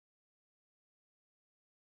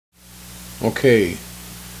Okay,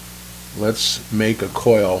 let's make a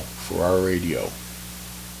coil for our radio.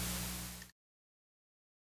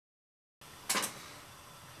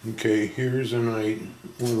 Okay, here's one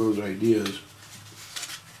of those ideas.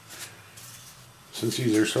 Since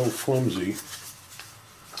these are so flimsy,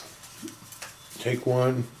 take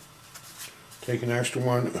an extra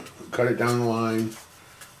one, cut it down the line,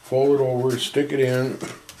 fold it over, stick it in,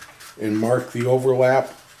 and mark the overlap,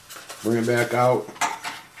 bring it back out,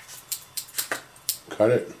 cut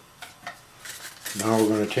it. Now we're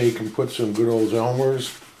going to take and put some good old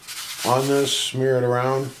Elmer's on this, smear it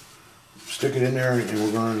around, stick it in there, and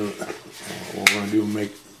we're going to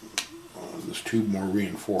make this tube more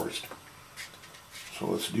reinforced. So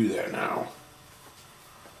let's do that now.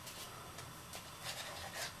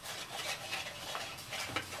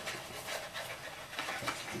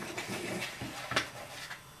 Okay.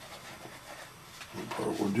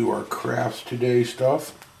 We'll do our crafts today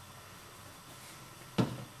stuff.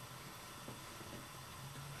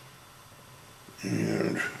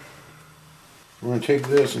 And we're going to take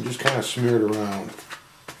this and just kind of smear it around.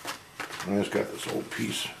 I just got this old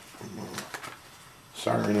piece from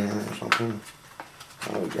Siren Iron or something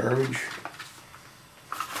out of the garbage.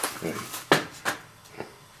 Okay.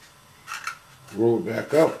 Roll it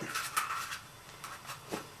back up.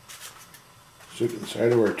 Stick it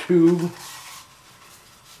inside of our tube.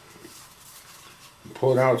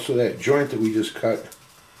 Pull it out so that joint that we just cut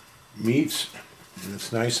meets and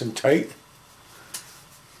it's nice and tight.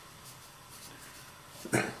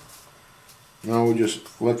 Now we'll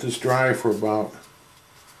just let this dry for about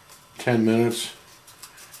 10 minutes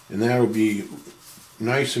and that'll be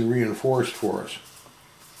nice and reinforced for us.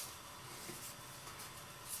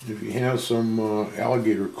 If you have some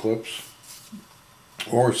alligator clips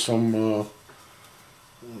or some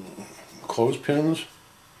clothespins,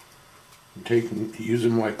 take and use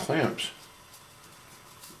them like clamps.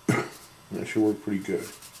 That should work pretty good.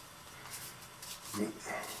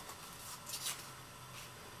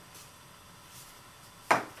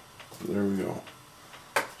 There we go.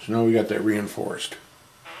 So now we got that reinforced.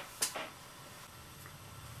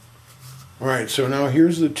 Alright, so now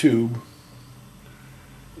here's the tube.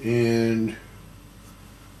 And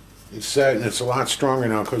it's set and it's a lot stronger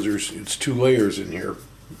now because it's 2 layers in here.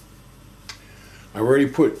 I already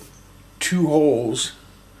put 2 holes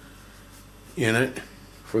in it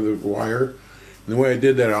for the wire. And the way I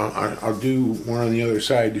did that, I'll do one on the other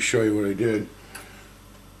side to show you what I did.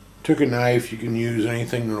 Took a knife, you can use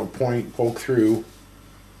anything that'll poke through.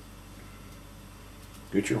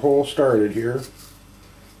 Get your hole started here.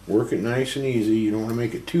 Work it nice and easy. You don't want to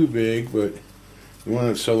make it too big, but you want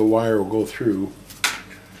it so the wire will go through.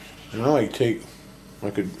 And I like to take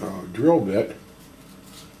like a drill bit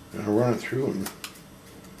and I run it through and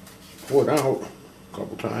pull it out a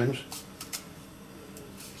couple times.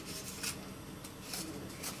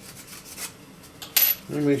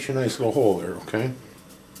 And it makes you a nice little hole there, okay?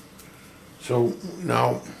 So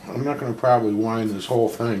now I'm not going to probably wind this whole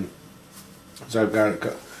thing, because I've got,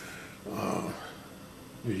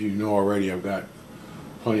 as you know already, I've got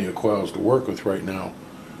plenty of coils to work with right now.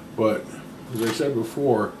 But as I said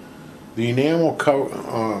before, the enamel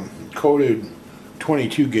coated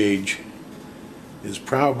 22 gauge is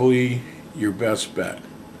probably your best bet.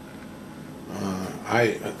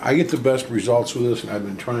 I get the best results with this, and I've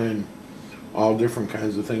been trying all different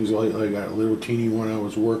kinds of things lately. I got a little teeny one I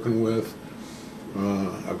was working with.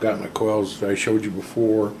 I've got my coils that I showed you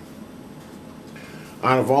before.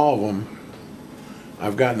 Out of all of them,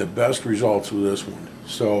 I've gotten the best results with this one.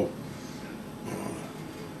 So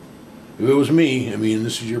if it was me, I mean,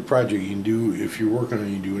 this is your project. You can do, if you're working on it,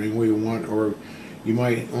 you can do it any way you want, or you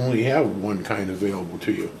might only have one kind available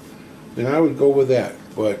to you. Then I would go with that.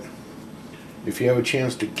 But if you have a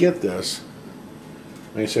chance to get this,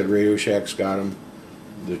 like I said, Radio Shack's got them.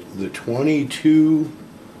 The 22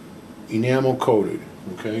 enamel coated,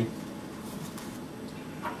 okay?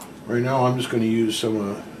 Right now I'm just going to use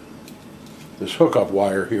some this hookup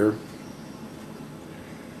wire here,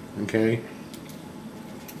 okay?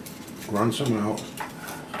 Run some out.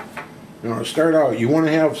 Now to start out, you want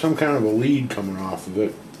to have some kind of a lead coming off of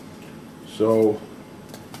it. So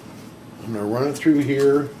I'm going to run it through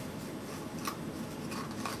here,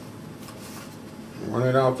 run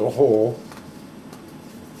it out the hole.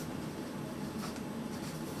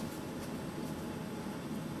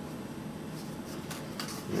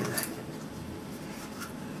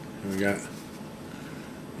 We got,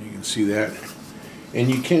 you can see that, and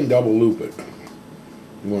you can double loop it.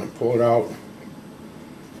 You want to pull it out.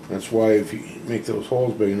 That's why if you make those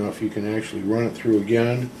holes big enough, you can actually run it through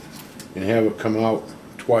again and have it come out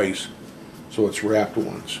twice, so it's wrapped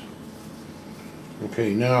once.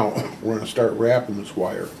 Okay, now we're going to start wrapping this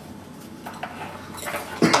wire.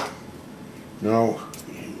 Now,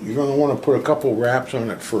 you're going to want to put a couple wraps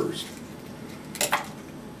on it first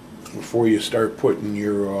before you start putting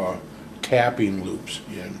your tapping loops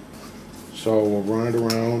in. So we'll run it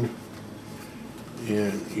around,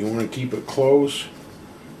 and you want to keep it close.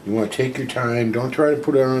 You want to take your time. Don't try to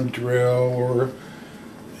put it on a drill, or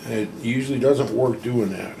it usually doesn't work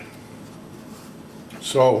doing that.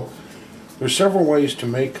 So there's several ways to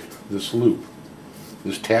make this loop,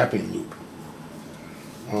 this tapping loop.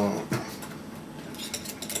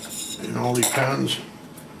 It all depends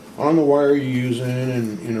on the wire you're using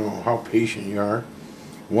and how patient you are.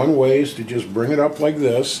 One way is to just bring it up like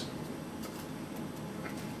this,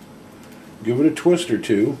 give it a twist or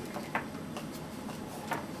two,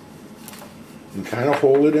 and kind of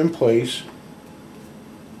hold it in place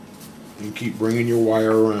and keep bringing your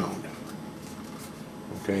wire around.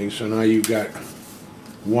 Okay, so now you've got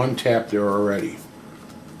one tap there already.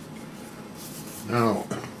 Now,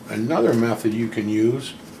 another method you can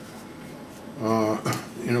use,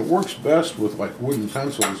 and it works best with like wooden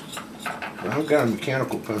pencils, but I've got a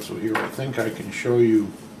mechanical pencil here. I think I can show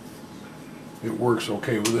you it works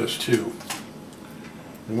okay with this too.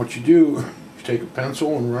 And what you do is take a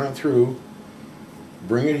pencil and run it through,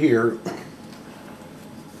 bring it here,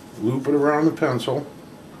 loop it around the pencil.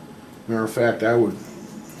 Matter of fact, I would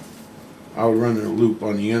run the loop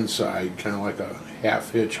on the inside, kind of like a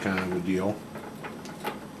half hitch kind of a deal.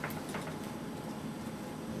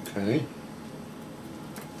 Okay.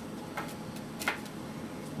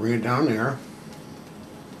 Bring it down there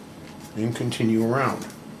and continue around.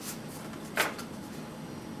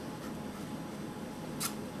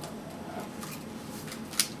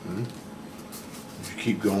 As you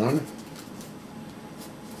keep going,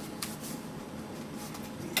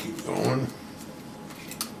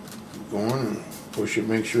 and push it,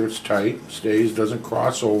 make sure it's tight, stays, doesn't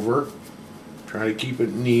cross over. Try to keep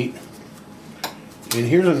it neat. And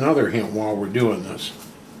here's another hint while we're doing this.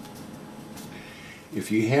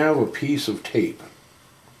 If you have a piece of tape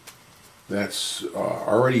that's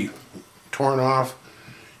already torn off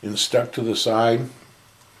and stuck to the side,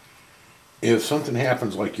 if something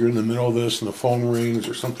happens, like you're in the middle of this and the phone rings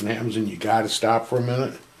or something happens and you got to stop for a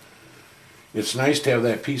minute, it's nice to have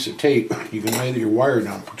that piece of tape. You can lay your wire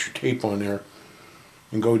down, put your tape on there,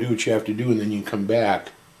 and go do what you have to do, and then you come back,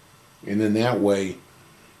 and then that way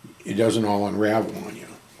it doesn't all unravel on you.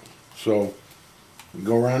 So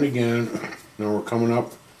go around again. Now we're coming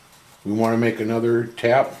up. We want to make another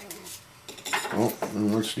tap. Oh,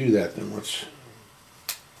 and let's do that then. Let's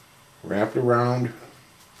wrap it around.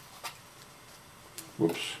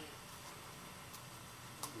 Whoops.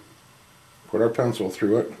 Put our pencil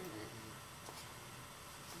through it.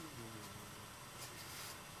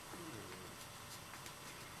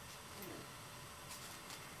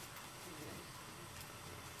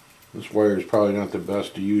 This wire is probably not the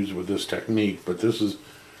best to use with this technique, but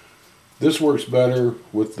this works better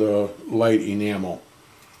with the light enamel.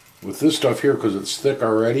 With this stuff here, because it's thick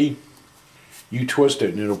already, you twist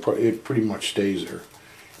it and it pretty much stays there.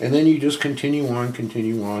 And then you just continue on,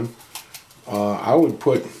 continue on. I would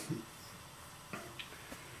put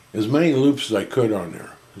as many loops as I could on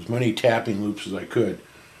there, as many tapping loops as I could,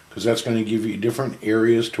 because that's going to give you different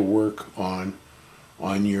areas to work on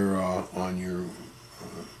your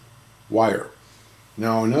wire.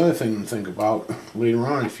 Now another thing to think about later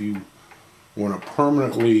on, if you want to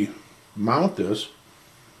permanently mount this,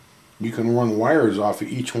 you can run wires off of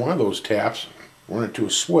each one of those taps, run it to a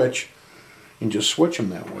switch, and just switch them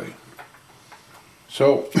that way.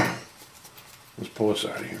 So let's pull this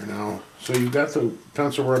out of here now. So you've got the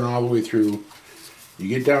pencil run all the way through. You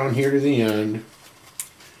get down here to the end.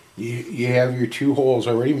 You have your two holes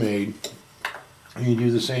already made, and you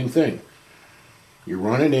do the same thing. You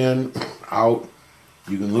run it in, out,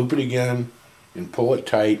 you can loop it again and pull it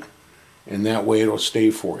tight, and that way it'll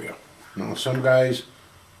stay for you. Now some guys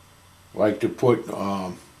like to put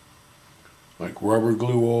like rubber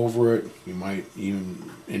glue over it. You might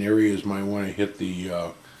even, in areas, might want to hit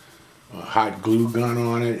the hot glue gun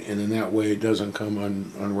on it, and then that way it doesn't come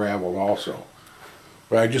unraveled also.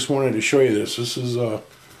 But I just wanted to show you this. This is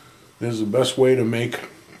the best way to make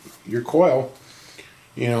your coil.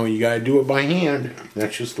 You know, you got to do it by hand.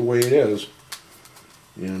 That's just the way it is.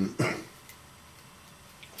 And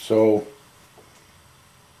so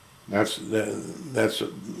that's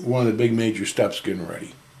one of the big major steps getting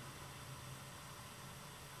ready.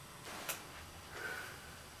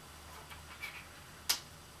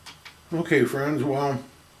 Okay, friends, well,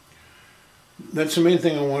 that's the main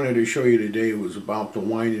thing I wanted to show you today, was about the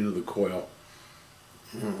winding of the coil.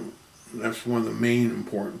 that's one of the main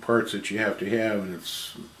important parts that you have to have, and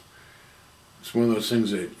it's one of those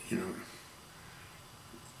things that, you know,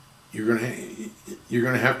 you're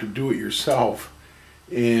gonna have to do it yourself.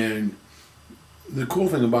 And the cool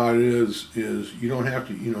thing about it is you don't have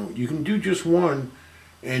to, you know, you can do just one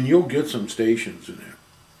and you'll get some stations in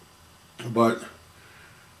it. But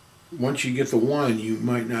once you get the one, you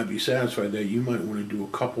might not be satisfied. That you might want to do a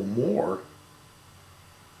couple more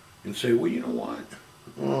and say, well, you know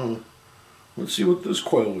what, let's see what this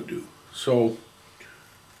coil will do. So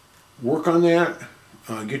work on that,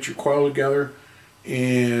 get your coil together,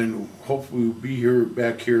 and hopefully we'll be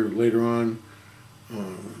back here later on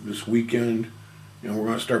this weekend, and we're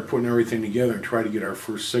going to start putting everything together and try to get our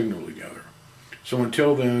first signal together. So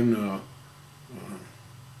until then,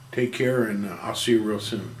 take care, and I'll see you real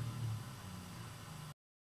soon.